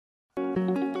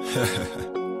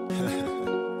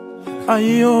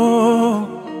Ayo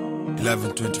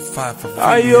 11:25 of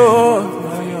Ayo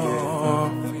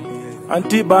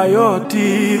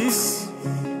Antibiotics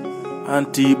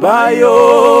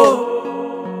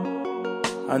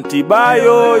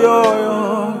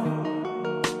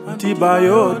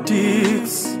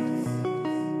Antibiotics.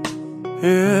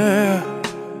 Yeah.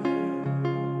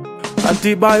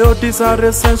 Antibiotics are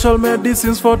essential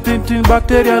medicines for treating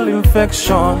bacterial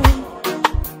infection,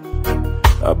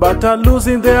 but are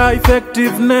losing their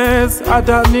effectiveness at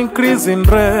an increasing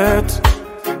rate.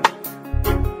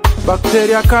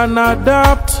 Bacteria can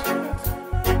adapt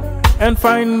and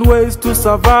find ways to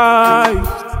survive.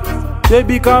 They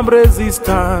become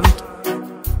resistant.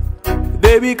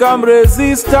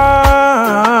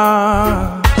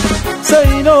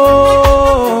 Say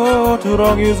no to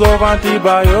wrong use of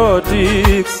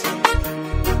antibiotics.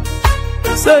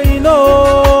 Say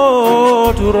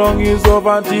no to wrong use of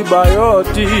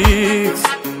antibiotics.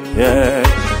 Yeah.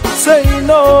 Say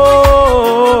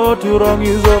no to wrong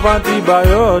use of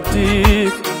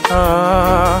antibiotics.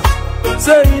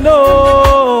 Say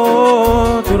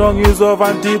no to wrong use of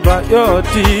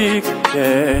antibiotics.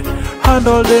 Yeah.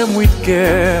 Handle them with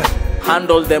care.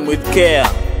 Handle them with care.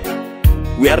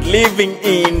 We are living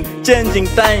in changing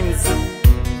times.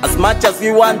 As much as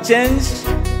you want change,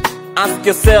 ask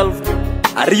yourself,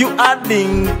 are you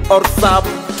adding or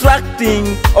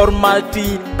subtracting or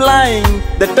multiplying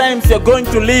the times you're going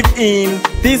to live in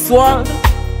this world?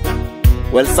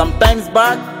 Well, sometimes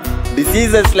back,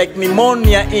 diseases like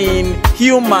pneumonia in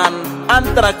human,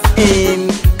 anthrax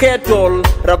in cattle,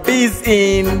 rabies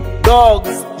in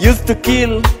dogs used to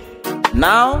kill.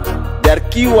 Now, they are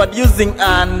cured using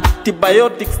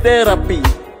antibiotics therapy.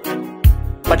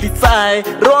 But it's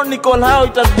ironical how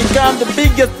it has become the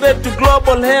biggest threat to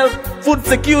global health, food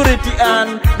security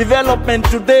and development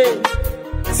today,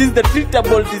 since the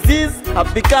treatable disease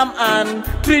have become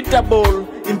untreatable.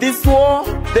 In this war,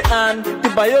 the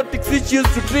antibiotics which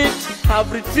used to treat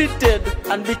have retreated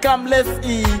and become less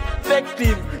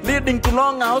effective, leading to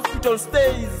longer hospital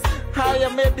stays, higher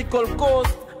medical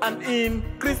costs, and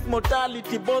increased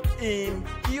mortality both in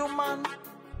human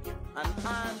and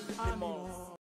animals.